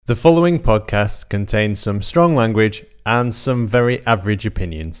The following podcast contains some strong language and some very average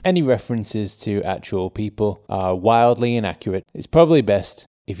opinions. Any references to actual people are wildly inaccurate. It's probably best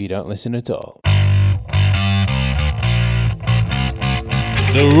if you don't listen at all.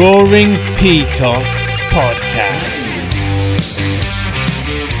 The Roaring Peacock Podcast.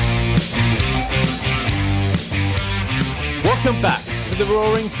 Welcome back to the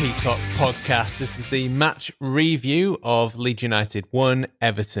Roaring Peacock Podcast. This is the match review of Leeds United 1,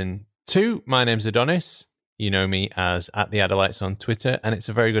 Everton 2. My name's Adonis. You know me as @TheAdelites on Twitter, and it's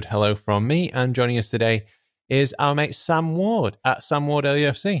a very good hello from me. And joining us today is our mate Sam Ward at Sam Ward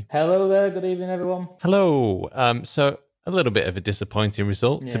LUFC. Hello there. Good evening, everyone. Hello. So a little bit of a disappointing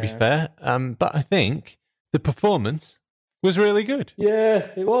result, to be fair, but I think the performance was really good. Yeah,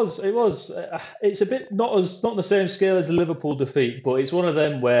 it was. It's a bit not on the same scale as the Liverpool defeat, but it's one of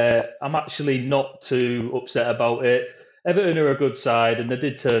them where I'm actually not too upset about it. Everton are a good side, and they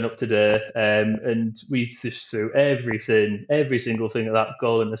did turn up today, and we just threw every single thing at that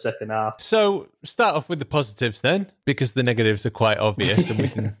goal in the second half. So start off with the positives then, because the negatives are quite obvious,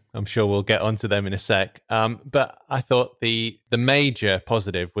 and I'm sure we'll get onto them in a sec. But I thought the major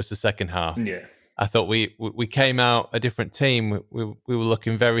positive was the second half. Yeah. I thought we came out a different team. We were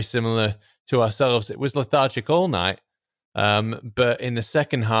looking very similar to ourselves. It was lethargic all night, but in the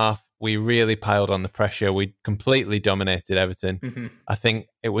second half, we really piled on the pressure. We completely dominated Everton. Mm-hmm. I think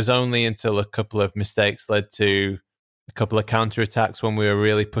it was only until a couple of mistakes led to a couple of counterattacks when we were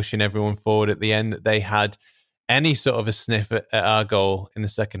really pushing everyone forward at the end that they had any sort of a sniff at our goal in the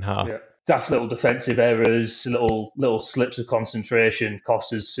second half. Yeah. Daft little defensive errors, little slips of concentration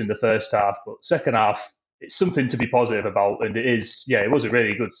cost us in the first half, but second half, it's something to be positive about, and it was a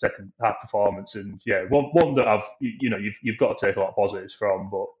really good second half performance, and one that you've got to take a lot of positives from,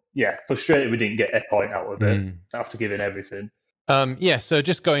 but frustrated we didn't get a point out of it after giving everything. So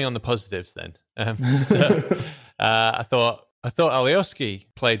just going on the positives then. I thought Alioski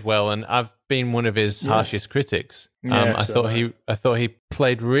played well, and I've been one of his harshest critics. I thought he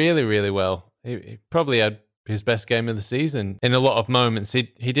played really, really well. He probably had his best game of the season. In a lot of moments, he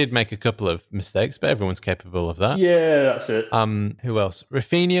did make a couple of mistakes, but everyone's capable of that. Yeah, that's it. Who else?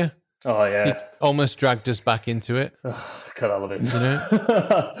 Rafinha. Oh yeah, he almost dragged us back into it. Oh, God, I love him. You know?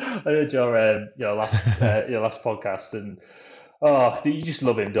 I heard your last podcast, and you just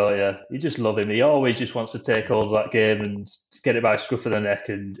love him, don't you? You just love him. He always just wants to take hold of that game and get it by the scruff of the neck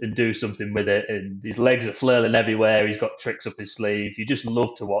and do something with it. And his legs are flailing everywhere. He's got tricks up his sleeve. You just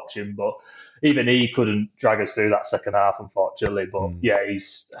love to watch him. But even he couldn't drag us through that second half, unfortunately. But I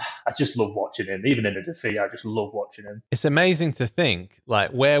just love watching him. Even in a defeat, I just love watching him. It's amazing to think like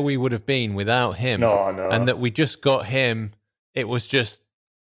where we would have been without him. No, I know. And that we just got him. It was just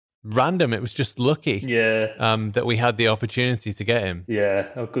random. It was just lucky. That we had the opportunity to get him. Yeah,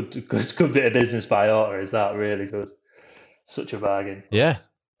 a good bit of business by Orta. Is that really good? Such a bargain. Yeah.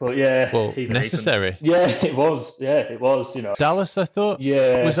 But necessary. It was. Dallas, I thought,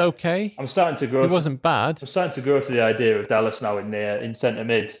 was okay. I'm starting to grow. It wasn't bad. I'm starting to grow to the idea of Dallas now in centre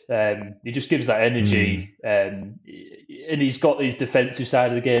mid. He just gives that energy, and he's got his defensive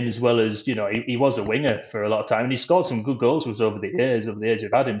side of the game as well as he was a winger for a lot of time, and he scored some good goals for us over the years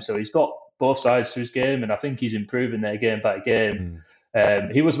we've had him. So he's got both sides to his game, and I think he's improving there game by game.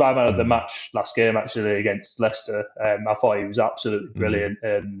 He was my man of the match last game, actually, against Leicester. I thought he was absolutely brilliant.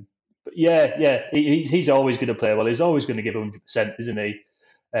 But he's always going to play well. He's always going to give 100%, isn't he?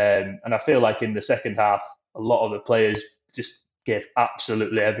 And I feel like in the second half, a lot of the players just gave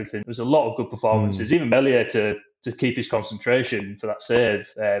absolutely everything. There was a lot of good performances. Even Melia to keep his concentration for that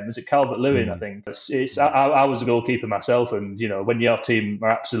save. Was it Calvert-Lewin, I think? I was a goalkeeper myself, and when your team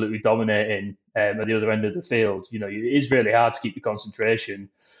are absolutely dominating at the other end of the field, it is really hard to keep your concentration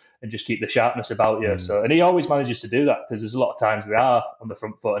and just keep the sharpness about you. So, and he always manages to do that, because there's a lot of times we are on the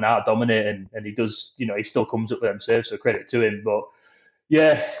front foot and are dominating, and he does, he still comes up with them saves, so credit to him. But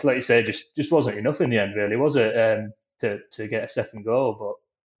like you say, just wasn't enough in the end, really, was it, to get a second goal? But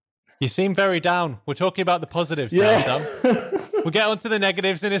you seem very down. We're talking about the positives now, Sam. We'll get on to the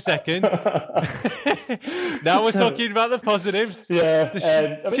negatives in a second. Now we're talking about the positives.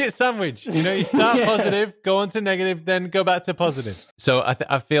 Shit sandwich. You start positive, go on to negative, then go back to positive. So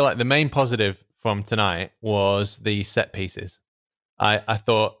I feel like the main positive from tonight was the set pieces. I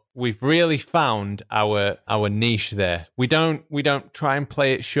thought we've really found our niche there. We don't try and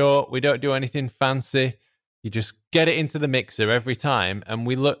play it short. We don't do anything fancy. You just get it into the mixer every time, and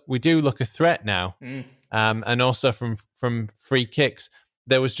we do look a threat now. And also from free kicks,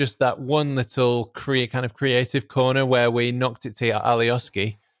 there was just that one little kind of creative corner where we knocked it to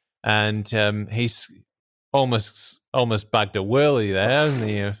Alioski, and he's almost almost bagged a whirly there, hasn't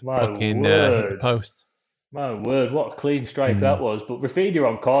he? Fucking hit the post. My word, what a clean strike that was. But Rafinha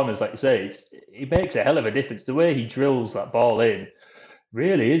on corners, like you say, he makes a hell of a difference. The way he drills that ball in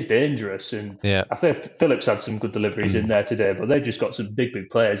really is dangerous. And I think Phillips had some good deliveries in there today, but they've just got some big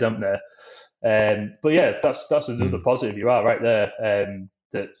players, haven't they? But yeah, that's another positive. You are right there.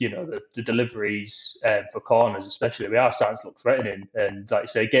 That the deliveries for corners, especially, we are starting to look threatening. And like you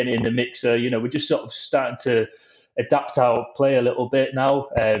say, getting in the mixer, we're just sort of starting to adapt our play a little bit now.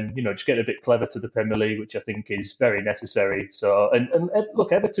 Just getting a bit clever to the Premier League, which I think is very necessary. So, and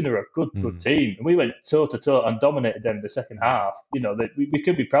look, Everton are a good team, and we went toe to toe and dominated them in the second half. We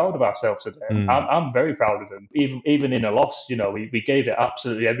could be proud of ourselves today. I'm very proud of them. Even in a loss, we gave it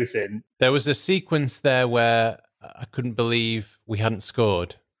absolutely everything. There was a sequence there where I couldn't believe we hadn't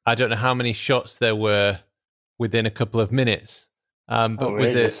scored. I don't know how many shots there were within a couple of minutes. But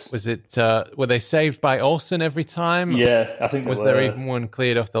were they saved by Olsen every time? Yeah, I think was there even one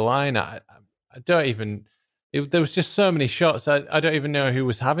cleared off the line? I don't even. There was just so many shots. I don't even know who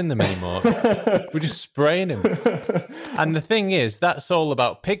was having them anymore. We're just spraying them. And the thing is, that's all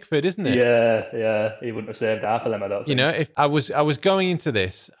about Pickford, isn't it? Yeah. He wouldn't have saved half of them, I don't think. If I was going into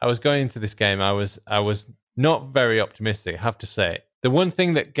this game, I was not very optimistic, I have to say. The one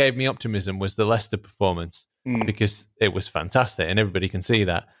thing that gave me optimism was the Leicester performance. Because it was fantastic and everybody can see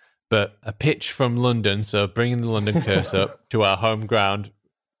that. But a pitch from London, so bringing the London curse up to our home ground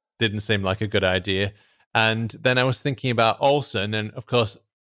didn't seem like a good idea. And then I was thinking about Olsen, and of course,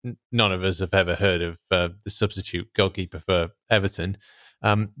 none of us have ever heard of the substitute goalkeeper for Everton.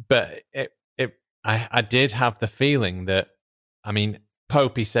 But I did have the feeling that,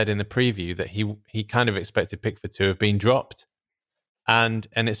 Popey said in the preview that he kind of expected Pickford to have been dropped. And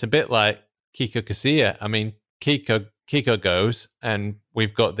it's a bit like Kiko Casilla. Kiko goes, and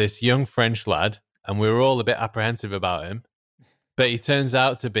we've got this young French lad, and we were all a bit apprehensive about him, but he turns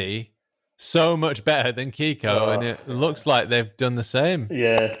out to be so much better than Kiko, and it looks like they've done the same.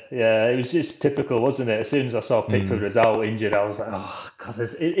 Yeah, it was just typical, wasn't it? As soon as I saw Pickford was out injured, I was like, oh God.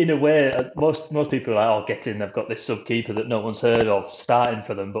 In a way, most people are like, get in, they've got this sub-keeper that no one's heard of starting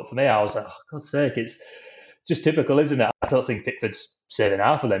for them, but for me, I was like, oh, God's sake, it's just typical, isn't it? I don't think Pickford's saving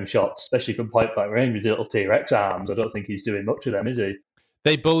half of them shots, especially from point-blank range with his little T-Rex arms. I don't think he's doing much of them, is he?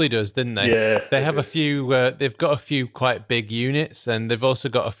 They bullied us, didn't they? Yeah. They have a few. They've got a few quite big units, and they've also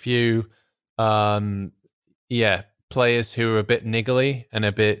got a few, players who are a bit niggly and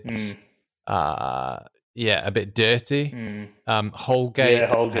a bit, a bit dirty.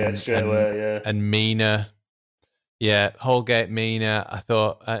 Holgate straight away, and Mina. Yeah, Holgate, Mina. I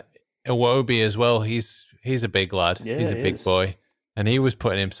thought Iwobi as well. He's a big lad. Yeah, he's a big boy. And he was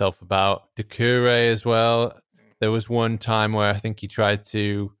putting himself about. Doucouré as well. There was one time where I think he tried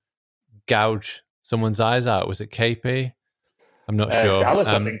to gouge someone's eyes out. Was it KP? I'm not sure. Dallas,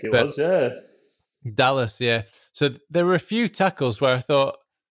 I think it was, yeah. Dallas, yeah. So there were a few tackles where I thought,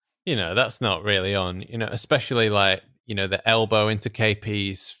 that's not really on, especially like, the elbow into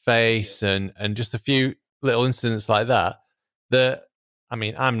KP's face and just a few little incidents like that.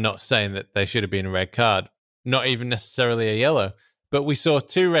 I'm not saying that they should have been a red card, not even necessarily a yellow, but we saw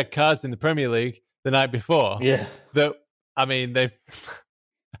 2 red cards in the Premier League the night before. Yeah. There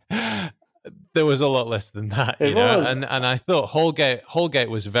was a lot less than that, you know. And I thought Holgate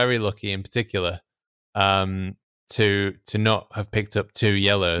was very lucky in particular to not have picked up 2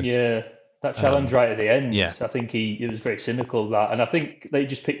 yellows. Yeah. That challenge right at the end, I think it was very cynical, that. And I think they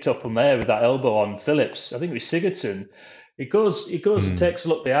just picked up from there with that elbow on Phillips. I think it was Sigurdsson. He goes and takes a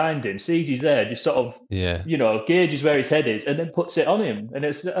look behind him, sees he's there, just sort of, gauges where his head is, and then puts it on him. And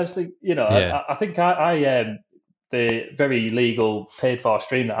I think, I think the very legal paid-for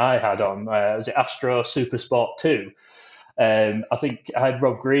stream that I had on, was it Astro Super Sport 2? I think I had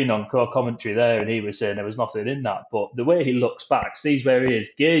Rob Green on co-commentary there, and he was saying there was nothing in that. But the way he looks back, sees where he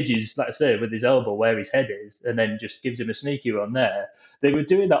is, gauges, like I say, with his elbow where his head is, and then just gives him a sneaky one there. They were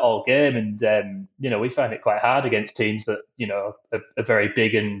doing that all game, and we find it quite hard against teams that are very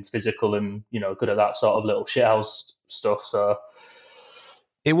big and physical and good at that sort of little shithouse stuff. So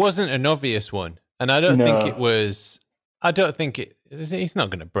it wasn't an obvious one, and I don't think it was. I don't think he's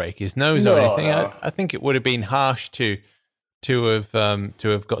not going to break his nose or anything. No. I think it would have been harsh to have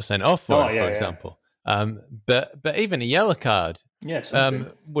got sent off for example. But even a yellow card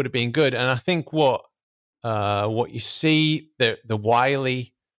would have been good. And I think what you see, the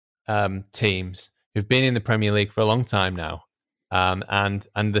wily teams who've been in the Premier League for a long time now, and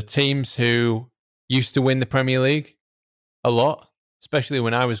the teams who used to win the Premier League a lot, especially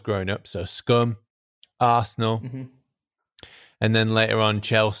when I was growing up, so Scum, Arsenal, and then later on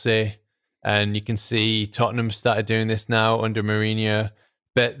Chelsea, And you can see Tottenham started doing this now under Mourinho,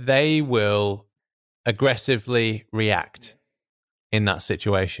 but they will aggressively react in that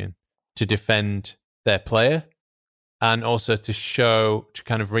situation to defend their player and also to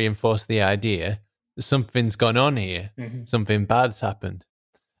kind of reinforce the idea that something's gone on here, something bad's happened.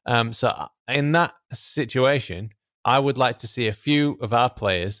 So in that situation, I would like to see a few of our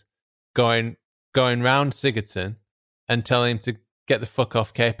players going round Sigurdsson and telling him to get the fuck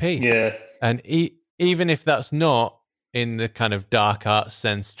off KP. Yeah. And even if that's not in the kind of dark arts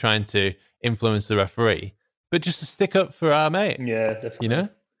sense, trying to influence the referee, but just to stick up for our mate. Yeah, definitely. You know?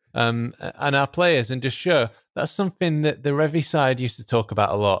 And our players, and just show that's something that the Revy side used to talk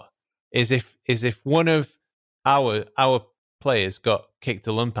about a lot. Is if one of our players got kicked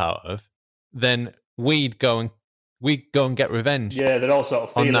a lump out of, then we'd go and get revenge. Yeah, they'd all sort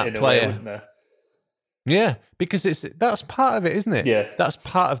of feel on that it in player. a way, wouldn't they? Yeah, because that's part of it, isn't it? Yeah, that's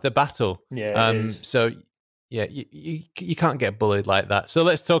part of the battle. Yeah. It is. So yeah, you can't get bullied like that. So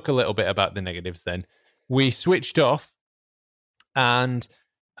let's talk a little bit about the negatives then. We switched off, and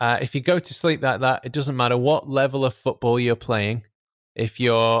if you go to sleep like that, it doesn't matter what level of football you're playing. If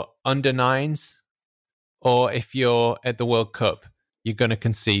you're under nines or if you're at the World Cup, you're going to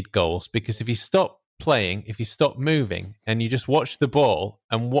concede goals, because if you stop playing, if you stop moving, and you just watch the ball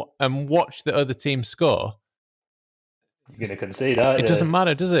and watch the other team score, you're going to concede, aren't you? It doesn't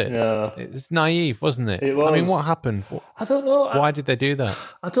matter, does it? No. It's naive, wasn't it? It was. I mean, what happened? I don't know. Why did they do that?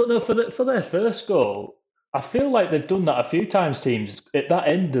 I don't know. For their first goal, I feel like they've done that a few times. Teams at that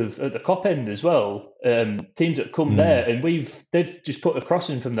end at the Kop end as well. Teams that come there, and they've just put a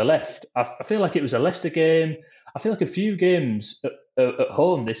crossing from the left. I feel like it was a Leicester game. I feel like a few games at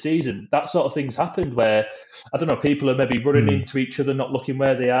home this season, that sort of thing's happened where, I don't know, people are maybe running into each other, not looking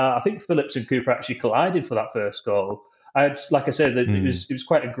where they are. I think Phillips and Cooper actually collided for that first goal. Like I said, it was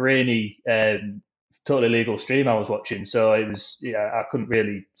quite a grainy, totally legal stream I was watching, so it was, I couldn't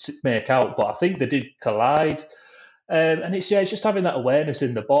really make out, but I think they did collide. And it's just having that awareness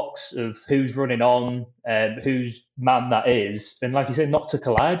in the box of who's running on, whose man that is, and like you said, not to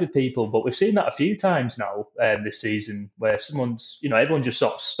collide with people. But we've seen that a few times now this season, where everyone just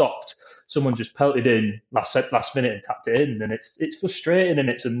sort of stopped. Someone just pelted in last minute and tapped it in, and it's frustrating and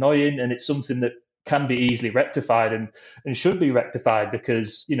it's annoying, and it's something that can be easily rectified and should be rectified,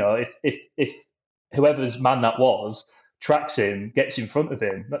 because if whoever's man that was tracks him, gets in front of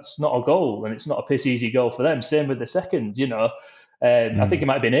him, that's not a goal, and it's not a piss easy goal for them. Same with the second, I think it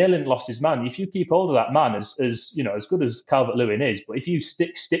might have been Ayling lost his man. If you keep hold of that man, as good as Calvert-Lewin is, but if you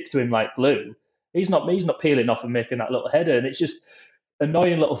stick to him like glue, he's not peeling off and making that little header, and it's just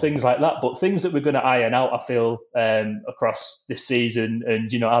annoying little things like that. But things that we're going to iron out, I feel, across this season,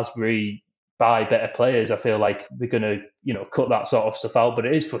 and as we buy better players, I feel like we're going to cut that sort of stuff out. But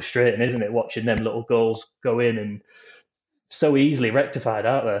it is frustrating, isn't it, watching them little goals go in and so easily rectified,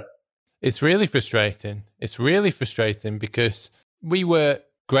 aren't they? It's really frustrating. It's really frustrating because we were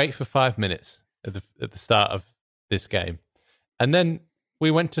great for 5 minutes at the start of this game, and then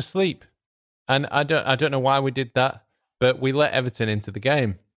we went to sleep. And I don't know why we did that, but we let Everton into the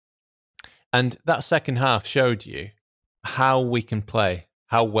game. And that second half showed you how we can play,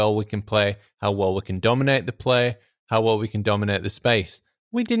 how well we can play, how well we can dominate the play, how well we can dominate the space.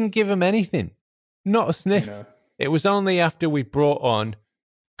 We didn't give them anything, not a sniff. No. It was only after we brought on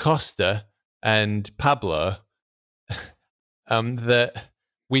Costa and Pablo that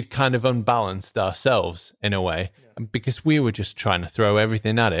we'd kind of unbalanced ourselves in a way, because we were just trying to throw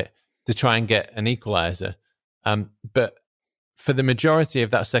everything at it to try and get an equaliser. But for the majority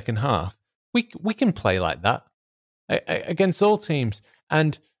of that second half, we can play like that against all teams.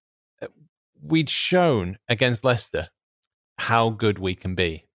 And we'd shown against Leicester how good we can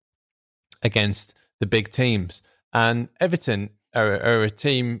be against the big teams. And Everton are a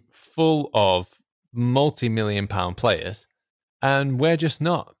team full of multi-million-pound players, and we're just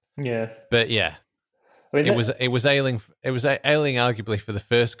not. Yeah. But yeah, I mean, it was Ayling arguably for the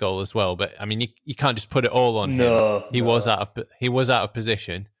first goal as well. But I mean, you can't just put it all on him. He was out of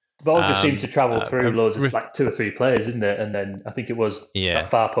position. The ball just seemed to travel through loads of like 2 or 3 players, isn't it? And then I think it was that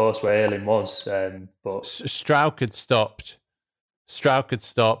far post where Ayling was. But Struijk had stopped,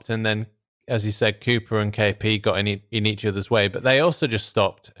 and then, as you said, Cooper and KP got in each other's way, but they also just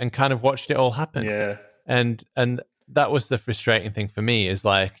stopped and kind of watched it all happen. Yeah. And that was the frustrating thing for me, is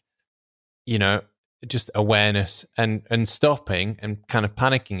like, just awareness and stopping and kind of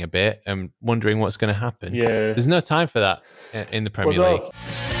panicking a bit and wondering what's going to happen. Yeah. There's no time for that in the Premier League.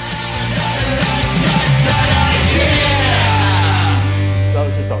 I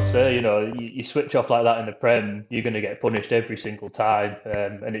was just about to say, you switch off like that in the Prem, you're going to get punished every single time,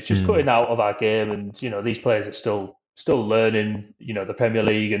 and it's just cutting out of our game. And these players are still learning, the Premier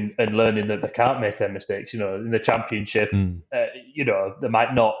League and learning that they can't make their mistakes. In the Championship, they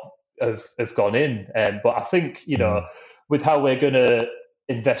might not have gone in, but I think with how we're going to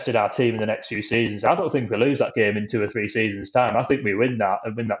invest in our team in the next few seasons, I don't think we lose that game in 2 or 3 seasons' time. I think we win that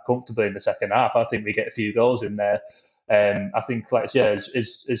and win that comfortably in the second half. I think we get a few goals in there. I think, like, as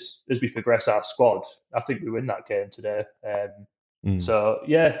we progress our squad, I think we win that game today. So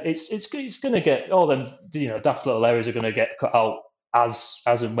yeah, it's going to get all them daft little errors are going to get cut out as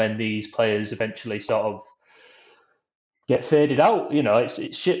and when these players eventually sort of get faded out.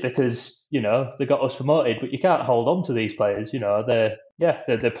 It's shit because they got us promoted, but you can't hold on to these players.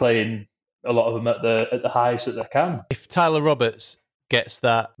 They're playing a lot of them at the highest that they can. If Tyler Roberts gets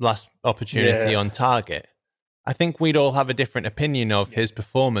that last opportunity on target, I think we'd all have a different opinion of his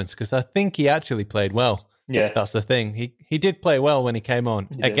performance, because I think he actually played well. Yeah, that's the thing. He did play well when he came on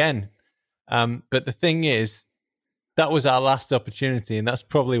again. But the thing is, that was our last opportunity, and that's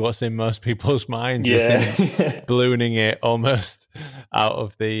probably what's in most people's minds. Is ballooning it almost out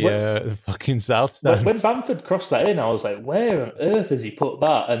of the fucking South Stand. When Bamford crossed that in, I was like, where on earth has he put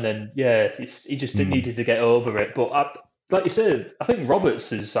that? And then, he just needed to get over it. But like you said, I think Roberts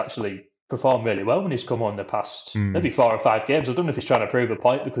has actually performed really well when he's come on the past maybe 4 or 5 games. I don't know if he's trying to prove a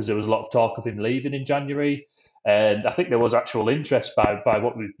point, because there was a lot of talk of him leaving in January. And I think there was actual interest by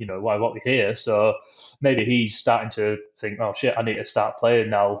what we hear. So maybe he's starting to think, oh shit, I need to start playing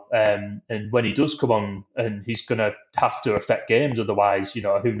now. And when he does come on, and he's going to have to affect games, otherwise,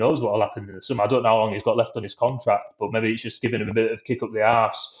 who knows what will happen in the summer. I don't know how long he's got left on his contract, but maybe it's just giving him a bit of a kick up the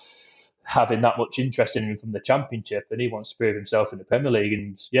arse, having that much interest in him from the Championship, and he wants to prove himself in the Premier League.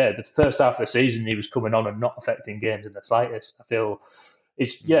 And the first half of the season he was coming on and not affecting games in the slightest. I feel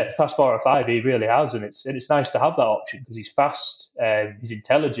past 4 or 5 he really has, and it's nice to have that option, because he's fast, he's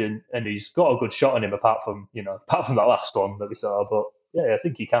intelligent, and he's got a good shot on him. Apart from that last one that we saw, but I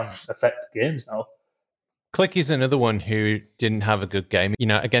think he can affect games now. Clicky's another one who didn't have a good game.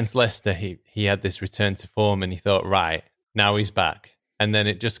 Against Leicester, he had this return to form, and he thought, right, now he's back. And then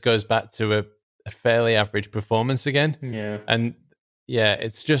it just goes back to a fairly average performance again. Yeah. And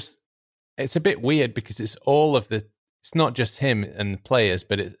it's a bit weird, because it's not just him and the players,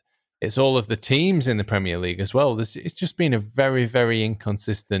 but it's all of the teams in the Premier League as well. It's just been a very, very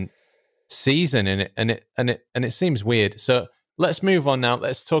inconsistent season, and it seems weird. So let's move on now.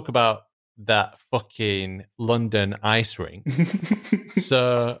 Let's talk about that fucking London ice rink.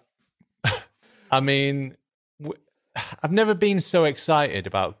 So, I mean, I've never been so excited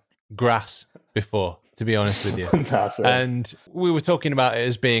about grass before, to be honest with you. And we were talking about it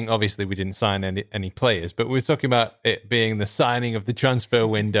as being, obviously we didn't sign any players, but we were talking about it being the signing of the transfer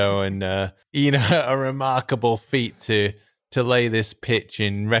window, and a remarkable feat to lay this pitch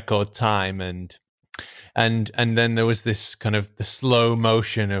in record time, and then there was this kind of the slow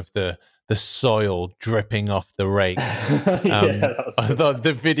motion of the soil dripping off the rake. I thought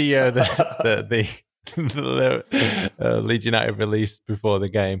the video that the Leeds United released before the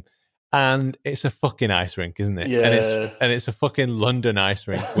game, and it's a fucking ice rink, isn't it? Yeah. And it's a fucking London ice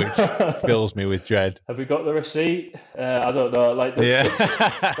rink, which fills me with dread. Have we got the receipt? I don't know.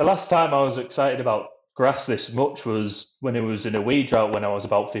 The last time I was excited about grass this much was when it was in a wee drought when I was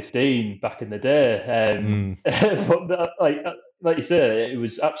about 15 back in the day. But like you said, it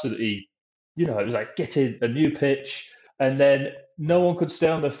was absolutely, it was like getting a new pitch, and then no one could stay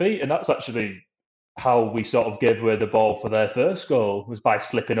on their feet, and that's actually how we sort of gave away the ball for their first goal, was by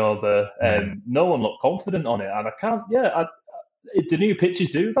slipping over. No one looked confident on it, and I can't. Do new pitches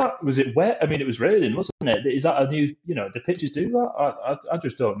do that? Was it wet? I mean, it was raining, wasn't it? Is that a new? Do pitches do that? I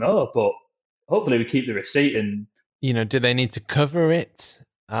just don't know. But hopefully, we keep the receipt. And do they need to cover it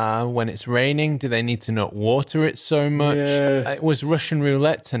when it's raining? Do they need to not water it so much? It was Russian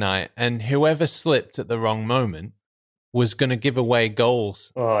roulette tonight, and whoever slipped at the wrong moment was going to give away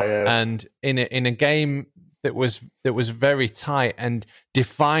goals. And in a game that was very tight and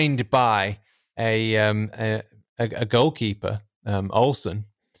defined by a goalkeeper, Olsen,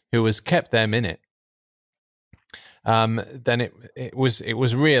 who was kept them in it. Then it was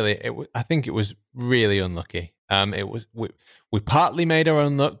really I think it was really unlucky. We partly made our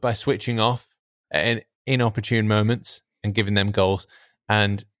own luck by switching off in inopportune moments and giving them goals,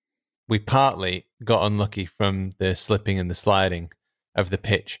 and we partly got unlucky from the slipping and the sliding of the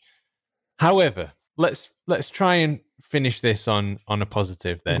pitch. However, let's try and finish this on a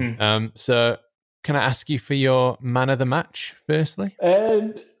positive then. Mm-hmm. So can I ask you for your man of the match, firstly?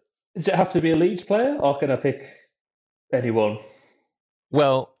 Does it have to be a Leeds player, or can I pick anyone?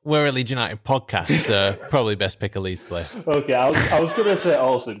 Well, we're a Leeds United podcast, so probably best pick a Leeds player. Okay, I was going to say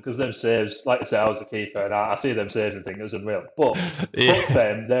Olsen because them saves, like I say, I was a keeper and I see them saves and think it was unreal. But fuck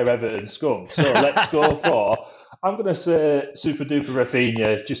them, they're Everton scum. So let's go for. I'm going to say super duper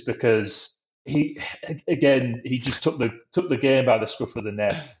Rafinha just because he just took the game by the scruff of the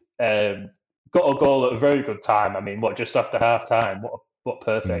neck. Got a goal at a very good time. I mean, just after half time? What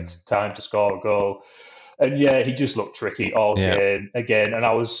perfect time to score a goal. And yeah, he just looked tricky all game again. And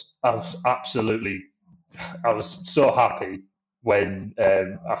I was so happy when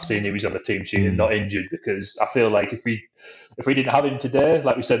I seen he was on the team sheet and not injured, because I feel like if we didn't have him today,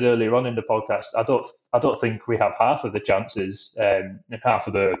 like we said earlier on in the podcast, I don't think we have half of the chances and half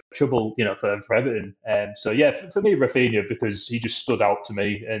of the trouble, for Everton. So yeah, for me, Rafinha, because he just stood out to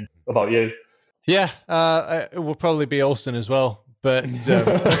me. And what about you? Yeah, it will probably be Olsen as well. But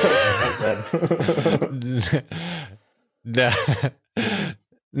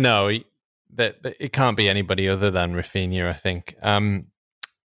no, it can't be anybody other than Rafinha, I think.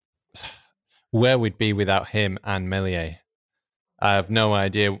 Where we'd be without him and Meslier, I have no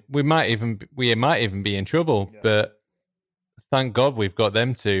idea. We might even be in trouble. But thank God we've got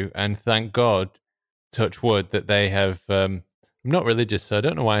them two, and thank God, touch wood, that they have. I'm not religious, so I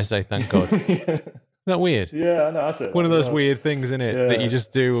don't know why I say thank God. Isn't that weird? Yeah, I know. That's it. One of those weird things, isn't it, that you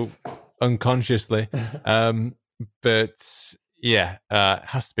just do unconsciously. But yeah, it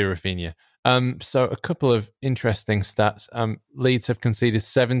has to be Rafinha. So a couple of interesting stats. Leeds have conceded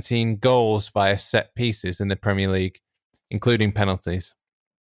 17 goals via set pieces in the Premier League, including penalties.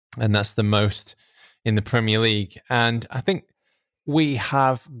 And that's the most in the Premier League. And I think we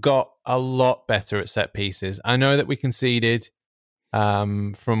have got a lot better at set pieces. I know that we conceded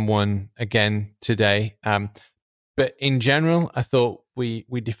from one again today. But in general, I thought we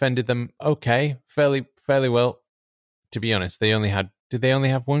defended them okay, fairly well. To be honest, did they only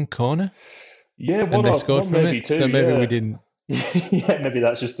have one corner? Yeah, and they scored from it. Two, so maybe we didn't. Yeah, maybe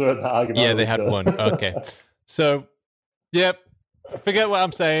that's just throwing that argument. Yeah, they had one. Okay, so yep, forget what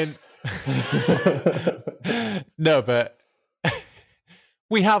I'm saying. No, but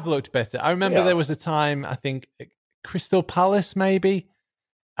we have looked better. I remember there was a time, I think Crystal Palace maybe,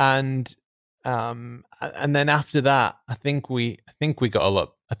 and then after that, I think we got a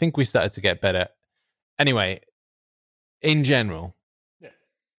lot. I think we started to get better. Anyway, in general,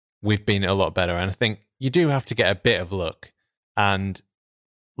 we've been a lot better, and I think you do have to get a bit of luck. And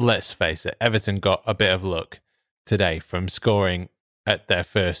let's face it, Everton got a bit of luck today from scoring at their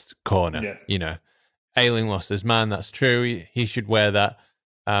first corner. Ayling lost his man. That's true. He should wear that.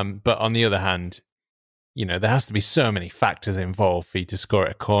 But on the other hand, there has to be so many factors involved for you to score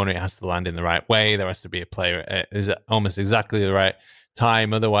at a corner. It has to land in the right way. There has to be a player is almost exactly the right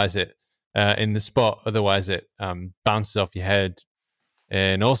time. Otherwise, it in the spot. Otherwise, it bounces off your head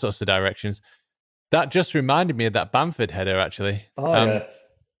in all sorts of directions. That just reminded me of that Bamford header, actually. I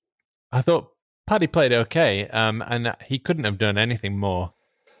thought Paddy played okay, and he couldn't have done anything more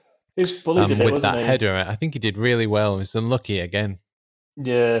with that header. I think he did really well. He was unlucky again.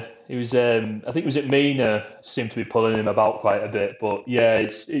 Yeah, he was. I think was it Mina seemed to be pulling him about quite a bit, but yeah,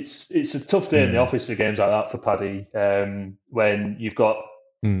 it's a tough day in the office for games like that for Paddy. When you've got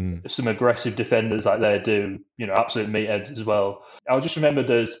some aggressive defenders like they do, absolute meatheads as well. I just remember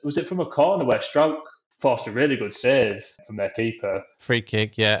was it from a corner where Strauch forced a really good save from their keeper. Free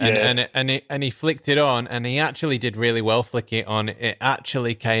kick, and he flicked it on, and he actually did really well flicking it on. It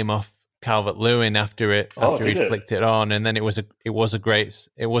actually came off Calvert-Lewin after he'd flicked it on, and then it was a great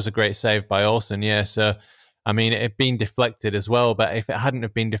save by Olsen. Yeah, so I mean it had been deflected as well, but if it hadn't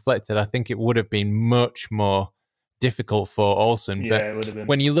have been deflected, I think it would have been much more difficult for Olsen. Yeah, it would have been.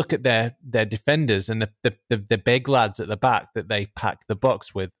 When you look at their defenders and the big lads at the back that they pack the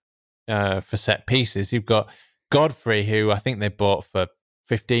box with for set pieces, you've got Godfrey, who I think they bought for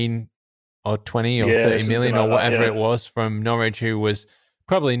 15 or 20 or 30 million or whatever it was from Norwich, who was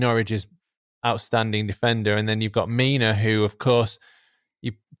probably Norwich's outstanding defender. And then you've got Mina, who, of course,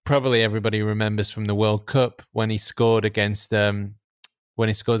 everybody remembers from the World Cup when he scored against England for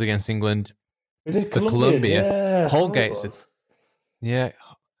Colombia. Holgate's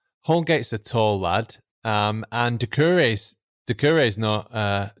a tall lad, and Doucouré's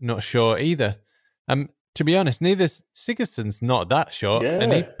not short either. To be honest, neither Sigurdsson's not that short,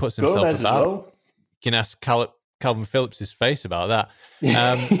 and he puts himself Gomez about. Well. You can ask Calvin Phillips' face about that.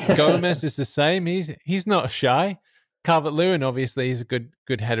 Gomez is the same. He's not shy. Calvert-Lewin, obviously, he's a good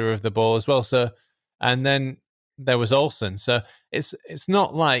header of the ball as well. So, and then there was Olsen. So it's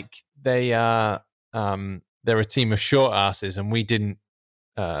not like they are they're a team of short asses and we didn't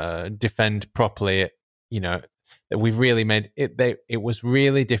defend properly. that we've really made it. It was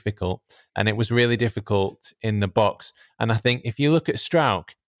really difficult, and it was really difficult in the box. And I think if you look at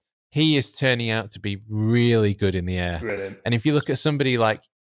Strauch, he is turning out to be really good in the air. Brilliant. And if you look at somebody like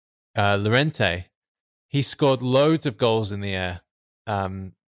Llorente, he scored loads of goals in the air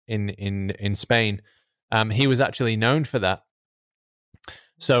in Spain. He was actually known for that.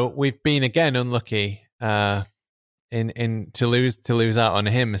 So we've been again unlucky in to lose out on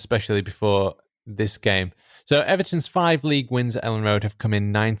him, especially before this game. So Everton's 5 league wins at Ellen Road have come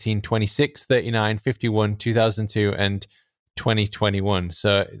in 1926, 39, 51, 2002, and 2021.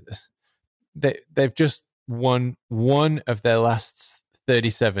 So they've just won one of their last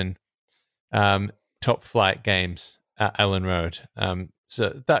 37 top flight games at Ellen Road.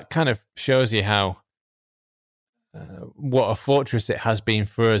 So that kind of shows you how what a fortress it has been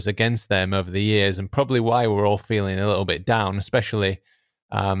for us against them over the years, and probably why we're all feeling a little bit down, especially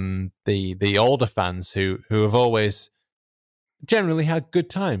the older fans who have always generally had good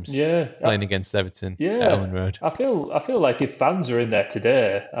times playing against Everton at Ellen Road. I feel like if fans are in there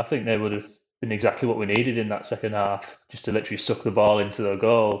today, I think they would have been exactly what we needed in that second half, just to literally suck the ball into the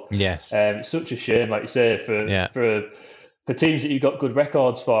goal. Yes. It's such a shame, like you say, for teams that you've got good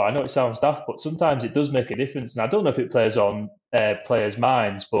records for. I know it sounds daft, but sometimes it does make a difference. And I don't know if it plays on players'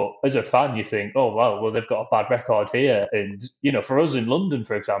 minds, but as a fan, you think, oh, well, they've got a bad record here. And, for us in London,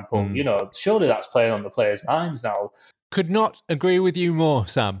 for example, surely that's playing on the players' minds now. Could not agree with you more,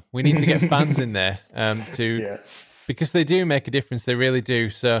 Sam. We need to get fans in there because they do make a difference. They really do.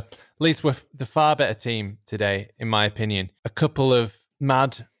 So Leeds were the far better team today, in my opinion. A couple of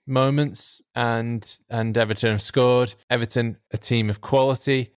mad moments and Everton have scored. Everton, a team of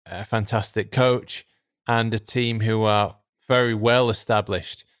quality, a fantastic coach, and a team who are very well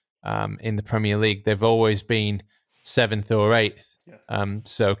established in the Premier League. They've always been 7th or 8th,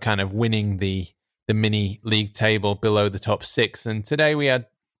 so kind of winning the mini league table below the top 6. And today we had,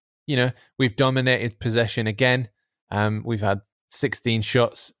 we've dominated possession again. We've had 16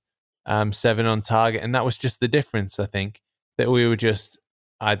 shots, 7 on target, and that was just the difference. I think that we were just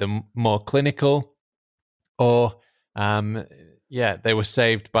either more clinical or, they were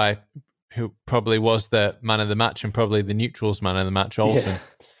saved by who probably was the man of the match and probably the neutrals man of the match, Olsen.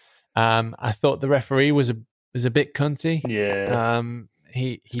 I thought the referee was a bit cunty. Yeah.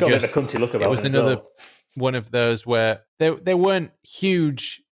 He got just a bit of a cunty look about it was another one of those where there weren't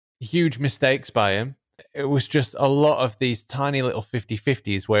huge mistakes by him. It was just a lot of these tiny little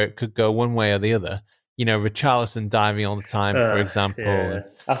 50-50s where it could go one way or the other. Richarlison diving all the time, for example,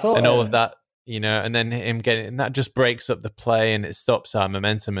 and all of that, and then him getting, and that just breaks up the play and it stops our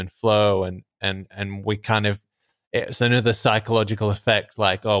momentum and flow, and we kind of, it's another psychological effect,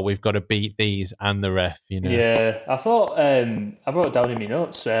 like, oh, we've got to beat these and the ref, Yeah, I thought, I wrote it down in my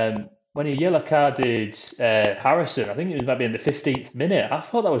notes, when he yellow carded Harrison, I think it was maybe in the 15th minute, I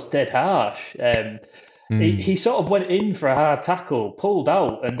thought that was dead harsh. He sort of went in for a hard tackle, pulled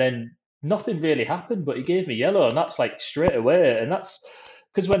out, and then nothing really happened, but he gave me yellow, and that's like straight away. And that's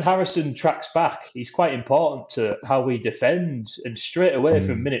because when Harrison tracks back, he's quite important to how we defend. And straight away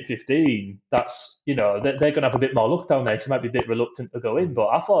from minute 15, that's, they're going to have a bit more luck down there because he might be a bit reluctant to go in. But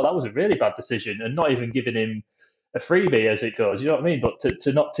I thought that was a really bad decision, and not even giving him a freebie as it goes. You know what I mean? But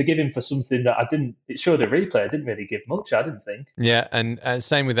to give him for something that it showed a replay, I didn't really give much, I didn't think. Yeah, and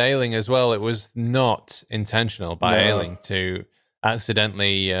same with Ayling as well. It was not intentional by Ayling to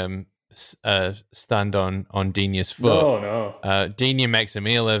accidentally stand on Dinia's foot. No. Dinia makes a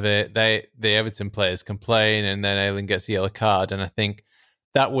meal of it. The Everton players complain, and then Ayling gets a yellow card. And I think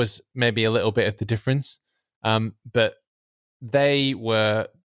that was maybe a little bit of the difference. But they were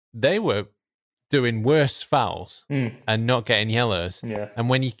doing worse fouls and not getting yellows. Yeah. And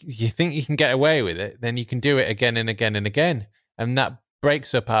when you think you can get away with it, then you can do it again and again and again, and that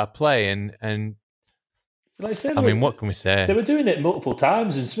breaks up our play. And like I said, what can we say? They were doing it multiple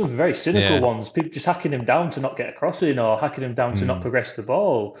times, and some of the very cynical ones, people just hacking him down to not get a cross in or hacking him down to not progress the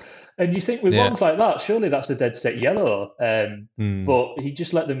ball. And you think with ones like that, surely that's a dead set yellow. But he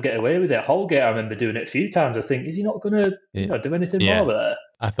just let them get away with it. Holgate, I remember doing it a few times. I think, is he not going to do anything more there?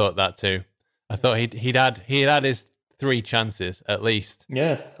 I thought that too. I thought he'd had his 3 chances at least.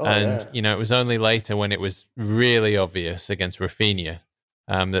 Yeah. It was only later when it was really obvious against Rafinha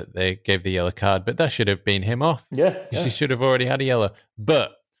that they gave the yellow card, but that should have been him off. Yeah. He should have already had a yellow.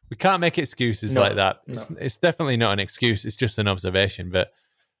 But we can't make excuses like that. It's definitely not an excuse. It's just an observation. But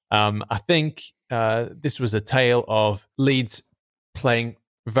I think this was a tale of Leeds playing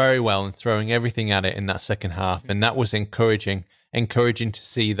very well and throwing everything at it in that second half, and that was encouraging to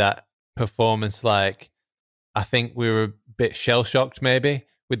see that performance. Like, I think we were a bit shell-shocked maybe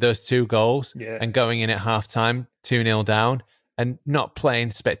with those 2 goals Yeah. and going in at half-time 2-0 down and not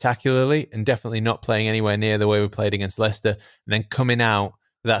playing spectacularly and definitely not playing anywhere near the way we played against Leicester, and then coming out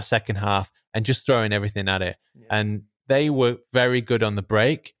for that second half and just throwing everything at it. Yeah. And they were very good on the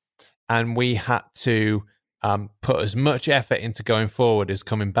break, and we had to put as much effort into going forward as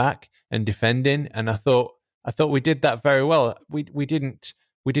coming back and defending. And I thought we did that very well. We didn't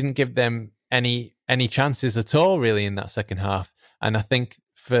give them any chances at all really in that second half. And I think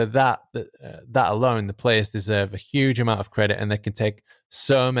for that alone, the players deserve a huge amount of credit, and they can take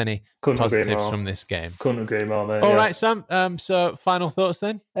so many positives from this game. Couldn't agree more, mate. All right, Sam. So final thoughts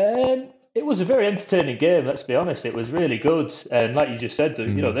then? It was a very entertaining game, let's be honest. It was really good. And like you just said,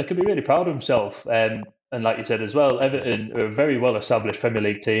 they could be really proud of themselves. And like you said as well, Everton are a very well-established Premier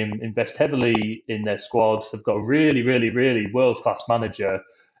League team, invest heavily in their squad. They've got a really, really, really world-class manager.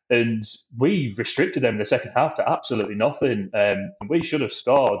 And we restricted them in the second half to absolutely nothing. We should have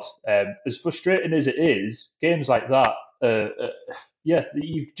scored. As frustrating as it is, games like that,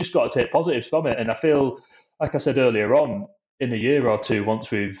 you've just got to take positives from it. And I feel, like I said earlier on, in a year or two,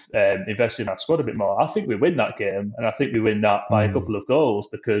 once we've invested in our squad a bit more, I think we win that game, and I think we win that by a couple of goals,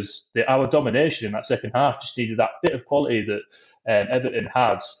 because our domination in that second half just needed that bit of quality that Everton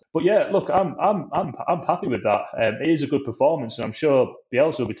had. But yeah, look, I'm happy with that. It is a good performance, and I'm sure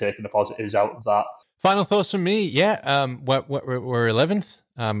Bielsa will be taking the positives out of that. Final thoughts from me, we're 11th.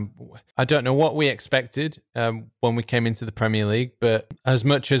 I don't know what we expected when we came into the Premier League, but as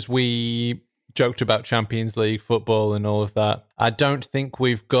much as we joked about Champions League football and all of that, I don't think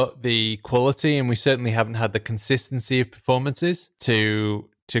we've got the quality, and we certainly haven't had the consistency of performances to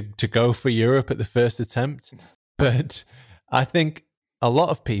go for Europe at the first attempt. But I think a lot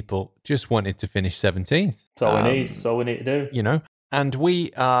of people just wanted to finish 17th. That's all we need to do. And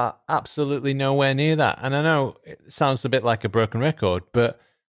we are absolutely nowhere near that. And I know it sounds a bit like a broken record, but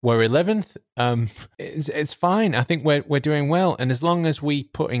we're 11th. It's fine. I think we're doing well. And as long as we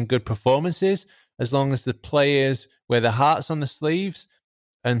put in good performances, as long as the players wear their hearts on the sleeves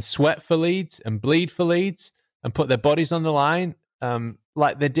and sweat for Leeds and bleed for Leeds and put their bodies on the line,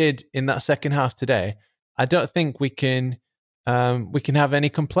 like they did in that second half today, I don't think we can have any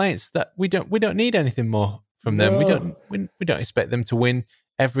complaints. That we don't need anything more from them. We don't expect them to win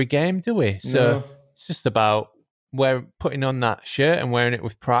every game, do we? So it's just about we're putting on that shirt and wearing it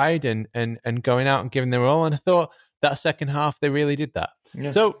with pride and going out and giving their all. And I thought that second half, they really did that.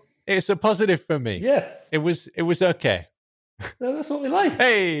 Yeah. So it's a positive for me. Yeah. It was okay. No, that's what we like.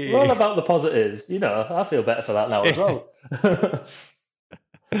 Hey! We're all about the positives. I feel better for that now as well.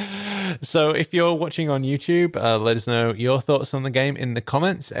 So if you're watching on YouTube, let us know your thoughts on the game in the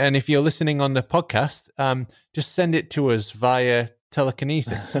comments. And if you're listening on the podcast, just send it to us via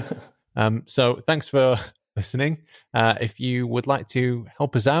telekinesis. So thanks for listening. If you would like to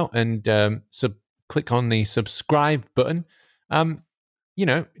help us out and click on the subscribe button,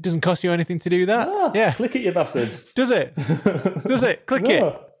 it doesn't cost you anything to do that. No, yeah, click it, you bastards. Does it? Does it? Click it.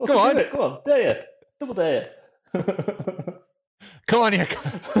 Go on. Do it. Go on. Dare you. Double dare you. Come on, you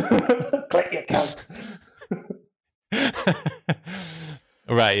click your cunt.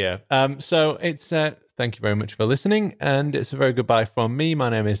 Right, yeah. So it's thank you very much for listening, and it's a very goodbye from me. My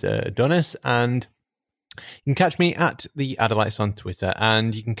name is Adonis, and you can catch me at the Adelites on Twitter,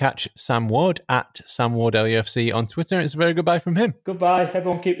 and you can catch Sam Ward at Sam Ward LUFC on Twitter. It's a very goodbye from him. Goodbye.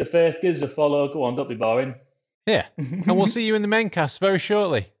 Everyone keep the faith. Give us a follow. Go on, don't be boring. Yeah. And we'll see you in the main cast very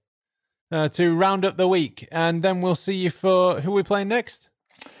shortly to round up the week. And then we'll see you for who we're playing next.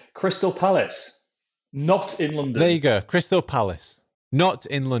 Crystal Palace. Not in London. There you go. Crystal Palace. Not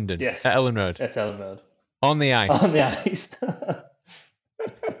in London. Yes. At Ellen Road. At Ellen Road. On the ice. On the ice.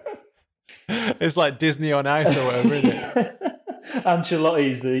 It's like Disney on Ice or whatever, isn't it?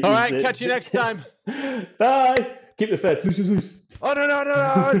 Ancelotti's the... All right, catch you next time. Bye. Keep the faith. Oh, no.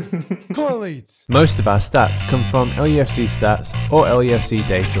 Come on, Leeds. Most of our stats come from LUFC Stats or LUFC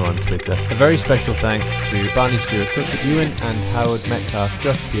Data on Twitter. A very special thanks to Barney Stewart, Cook Ewan and Howard Metcalf,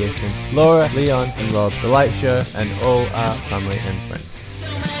 Josh Pearson, Laura, Leon and Rob, The Light Show, and all our family and friends. So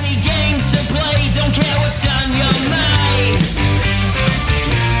many games to play, don't care what's on your mind.